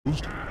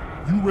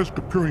You risk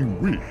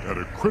appearing weak at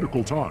a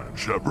critical time.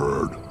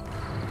 Shepard.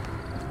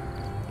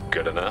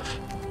 Good enough.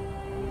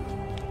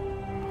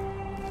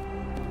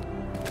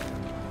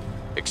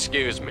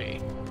 Excuse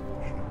me.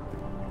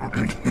 Out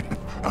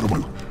of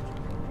my...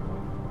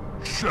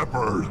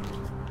 Shepard!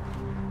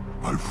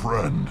 My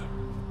friend.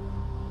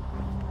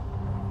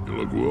 You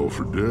look well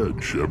for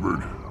dead,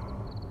 Shepard.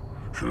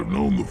 Should have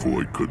known the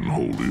void couldn't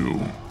hold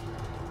you.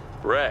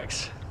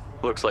 Rex,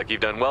 looks like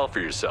you've done well for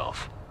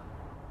yourself.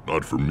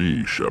 Not for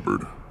me,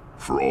 Shepard.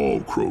 For all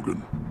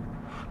Krogan.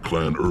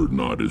 Clan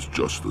Urdnot is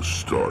just the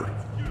start.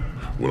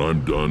 When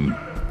I'm done,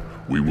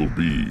 we will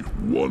be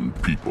one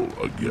people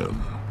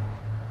again.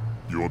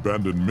 You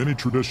abandoned many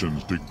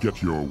traditions to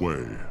get your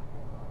way.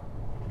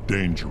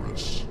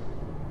 Dangerous.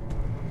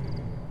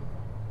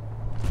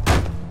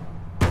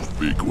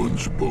 Speak when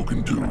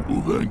spoken to,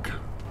 Uvenk.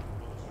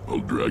 I'll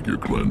drag your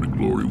clan to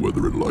glory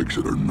whether it likes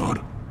it or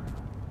not.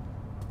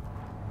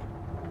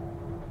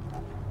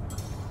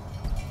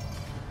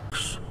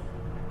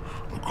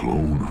 A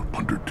clone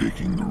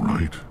undertaking the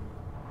right.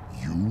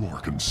 You are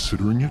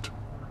considering it?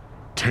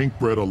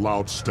 Tank-bred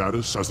allowed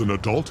status as an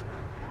adult?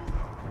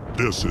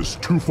 This is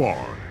too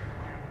far.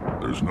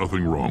 There's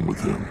nothing wrong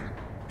with him.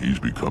 He's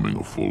becoming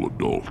a full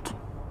adult.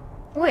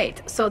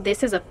 Wait, so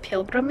this is a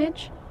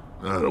pilgrimage?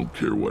 I don't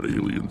care what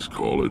aliens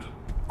call it.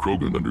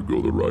 Krogan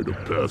undergo the rite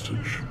of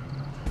passage.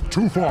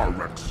 Too far,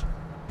 Rex.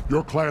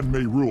 Your clan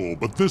may rule,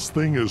 but this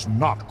thing is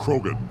not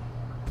Krogan.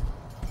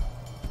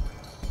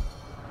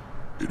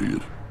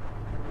 Idiot.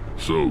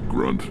 So,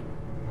 Grunt,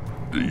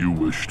 do you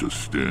wish to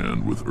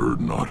stand with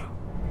Urdnot?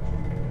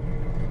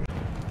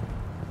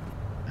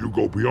 You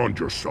go beyond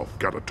yourself,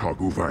 Gatatog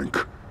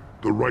Uvenk.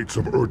 The rights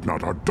of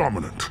Urdnot are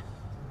dominant.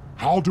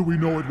 How do we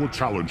know it will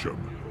challenge him?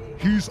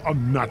 He's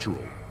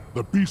unnatural.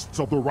 The beasts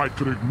of the right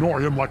could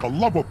ignore him like a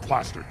lump of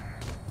plastic.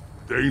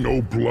 They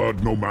know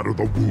blood no matter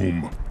the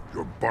womb.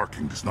 Your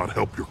barking does not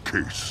help your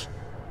case.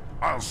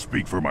 I'll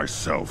speak for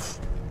myself.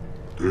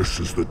 This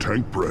is the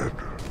tank bread.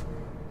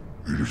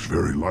 It is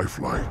very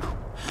lifelike.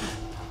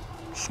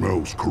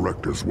 Smells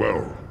correct as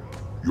well.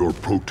 Your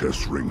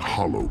protests ring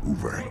hollow,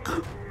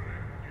 Uvenk.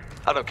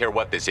 I don't care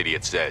what this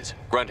idiot says.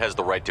 Grunt has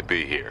the right to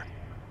be here.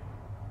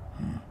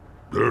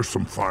 There's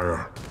some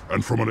fire,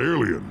 and from an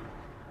alien.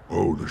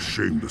 Oh, the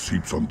shame this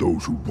heaps on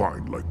those who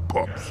whine like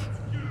pups.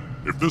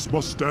 If this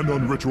must stand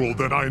on ritual,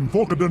 then I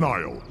invoke a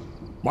denial.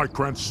 My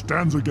clan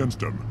stands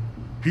against him.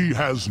 He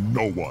has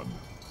no one.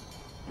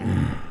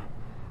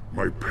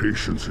 My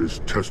patience is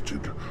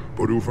tested,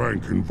 but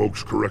Uvenk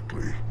invokes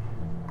correctly.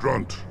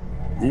 Grunt,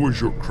 who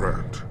is your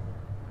clan?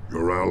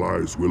 Your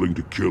allies willing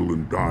to kill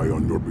and die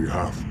on your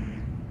behalf?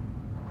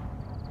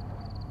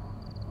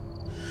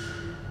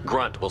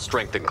 Grunt will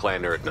strengthen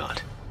Clan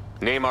Urdnot.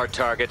 Name our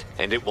target,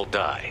 and it will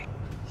die.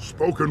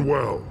 Spoken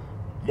well.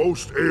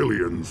 Most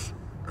aliens,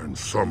 and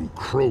some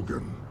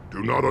Krogan,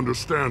 do not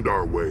understand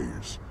our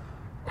ways.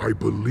 I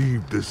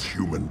believe this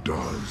human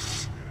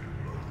does.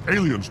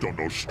 Aliens don't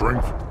know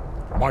strength.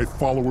 My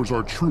followers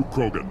are true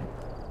Krogan.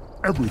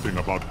 Everything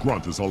about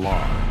Grunt is a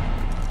lie.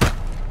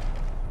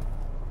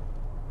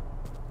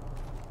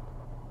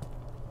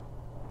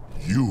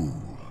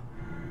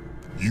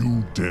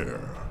 You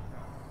dare.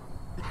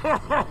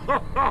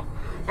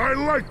 I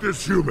like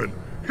this human.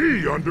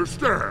 He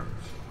understands.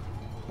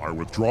 I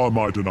withdraw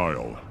my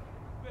denial.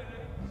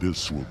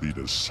 This will be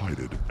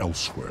decided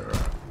elsewhere.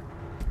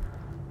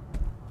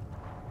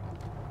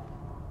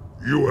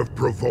 You have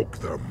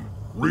provoked them.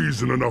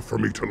 Reason enough for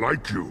me to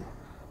like you.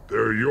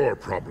 They're your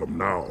problem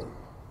now.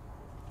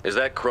 Is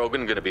that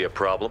Krogan gonna be a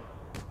problem?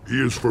 He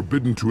is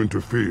forbidden to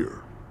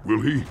interfere.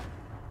 Will he?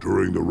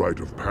 During the rite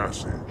of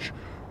passage,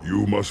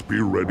 you must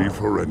be ready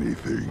for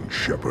anything,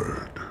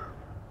 Shepard.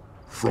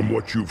 From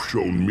what you've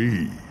shown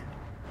me,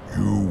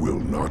 you will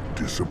not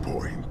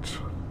disappoint.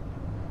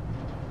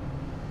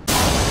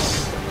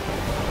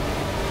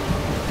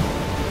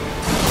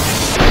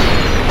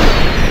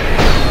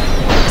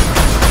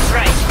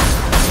 Right.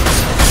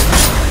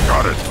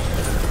 Got it.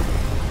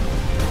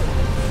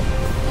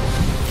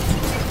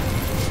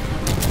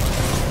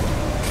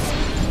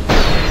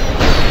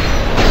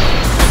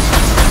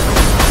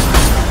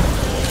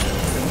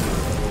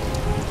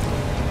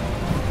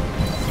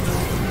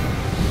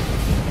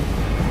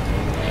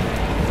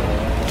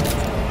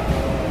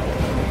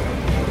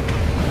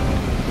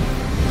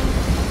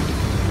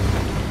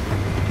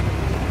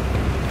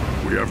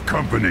 We have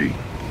company.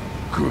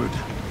 Good.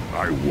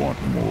 I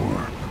want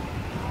more.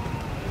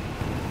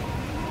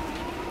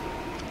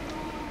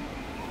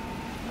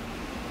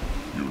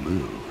 You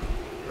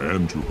live,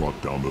 and you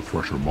brought down the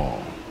thresher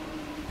maw.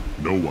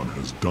 No one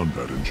has done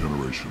that in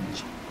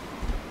generations.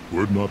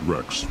 Urdnot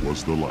Rex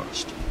was the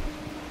last.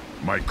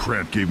 My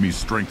Krant gave me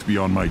strength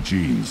beyond my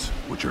genes,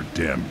 which are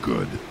damn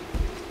good.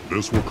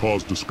 This will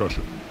cause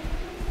discussion.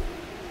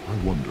 I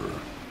wonder.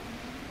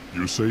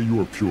 You say you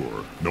are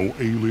pure, no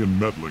alien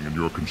meddling in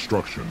your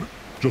construction,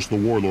 just the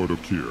warlord of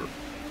Kier.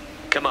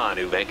 Come on,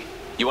 Uvenk.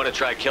 You want to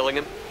try killing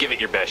him? Give it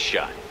your best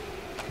shot.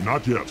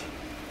 Not yet.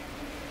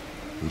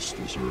 This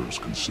deserves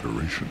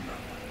consideration.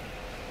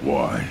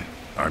 Why?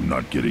 I'm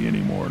not getting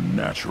any more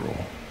natural.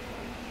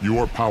 You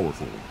are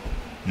powerful.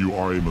 You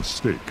are a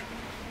mistake.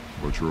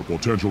 But your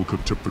potential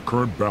could tip the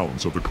current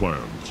balance of the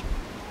clans.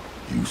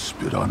 You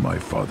spit on my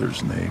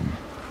father's name,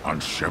 on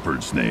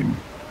Shepard's name,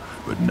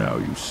 but now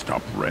you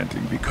stop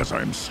ranting because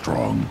I'm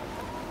strong.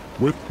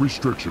 With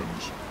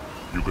restrictions.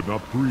 You could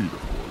not breed,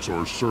 of course,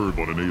 or serve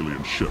on an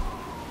alien ship.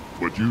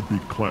 But you'd be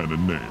clan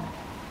in name.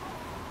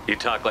 You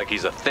talk like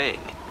he's a thing.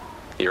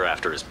 You're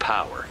after his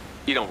power.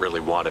 You don't really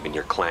want him in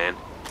your clan.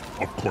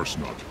 Of course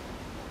not.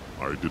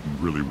 I didn't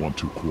really want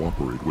to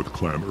cooperate with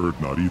Clan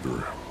Urdnot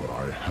either, but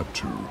I had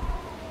to.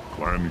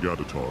 Clan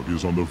Gatatog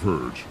is on the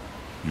verge,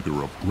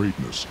 either of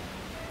greatness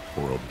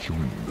or of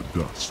joining the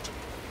dust.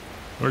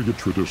 I get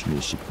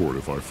traditional support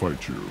if I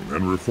fight you,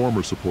 and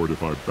reformer support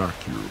if I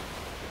back you.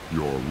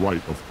 Your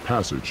rite of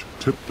passage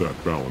tipped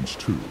that balance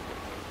too.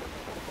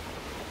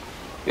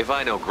 If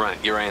I know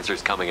Grunt, your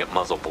answer's coming at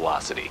muzzle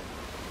velocity.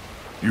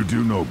 You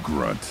do know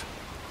Grunt.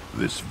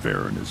 This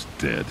Varen is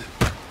dead.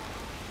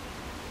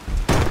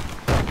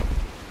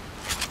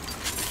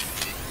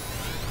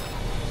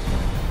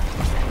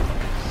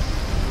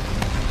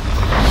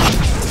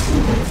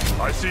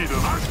 I see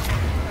them.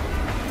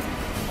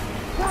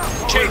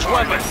 Change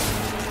weapon!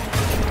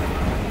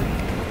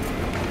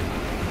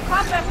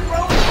 Combat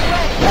rolling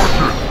away!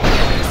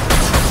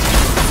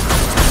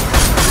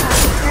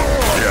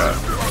 Yeah.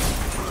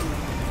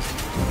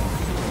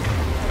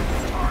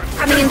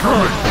 Coming in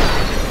hard.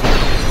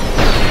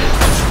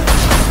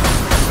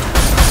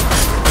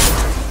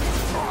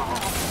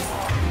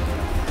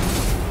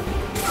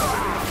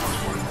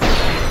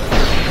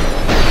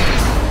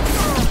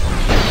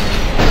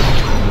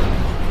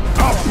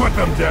 I'll put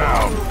them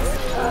down!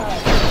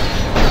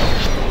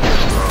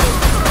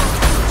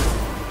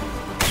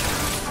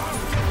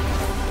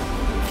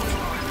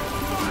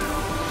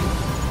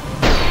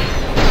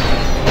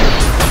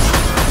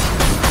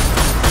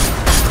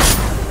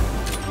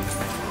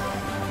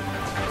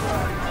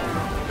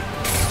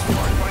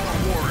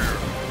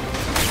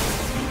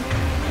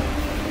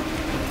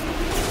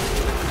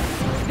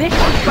 This is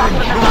dropping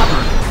the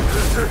hammer!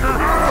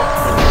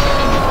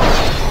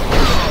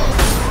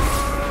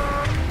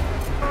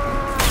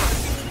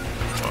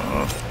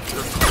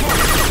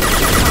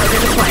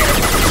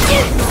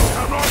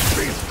 Cannot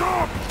be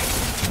stopped!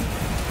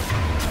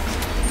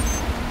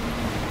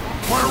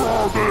 Where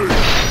are they?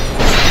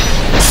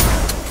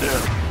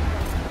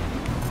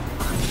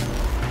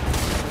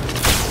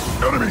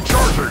 Enemy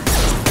charging!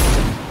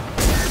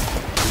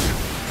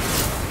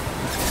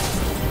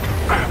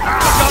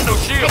 Got no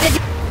shield!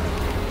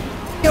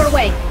 Your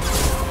way.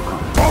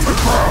 On the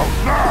ground,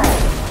 now!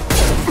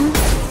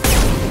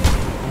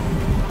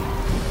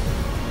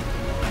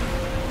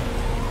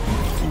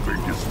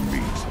 Uvenk is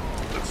meat.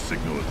 Let's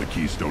signal at the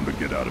keystone to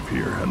get out of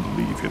here and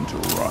leave him to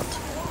rot.